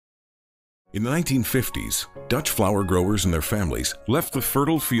In the 1950s, Dutch flower growers and their families left the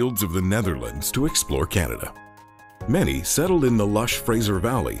fertile fields of the Netherlands to explore Canada. Many settled in the lush Fraser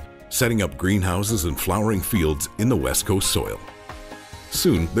Valley, setting up greenhouses and flowering fields in the West Coast soil.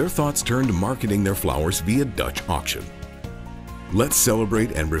 Soon, their thoughts turned to marketing their flowers via Dutch auction. Let's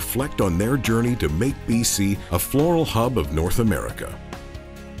celebrate and reflect on their journey to make BC a floral hub of North America.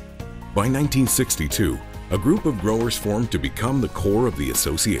 By 1962, a group of growers formed to become the core of the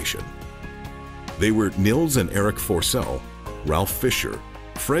association. They were Nils and Eric Forsell, Ralph Fisher,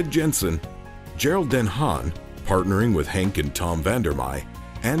 Fred Jensen, Gerald Den Haan, partnering with Henk and Tom Vandermeij,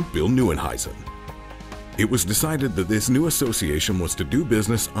 and Bill Nieuwenhuizen. It was decided that this new association was to do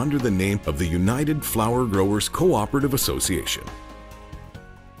business under the name of the United Flower Growers Cooperative Association.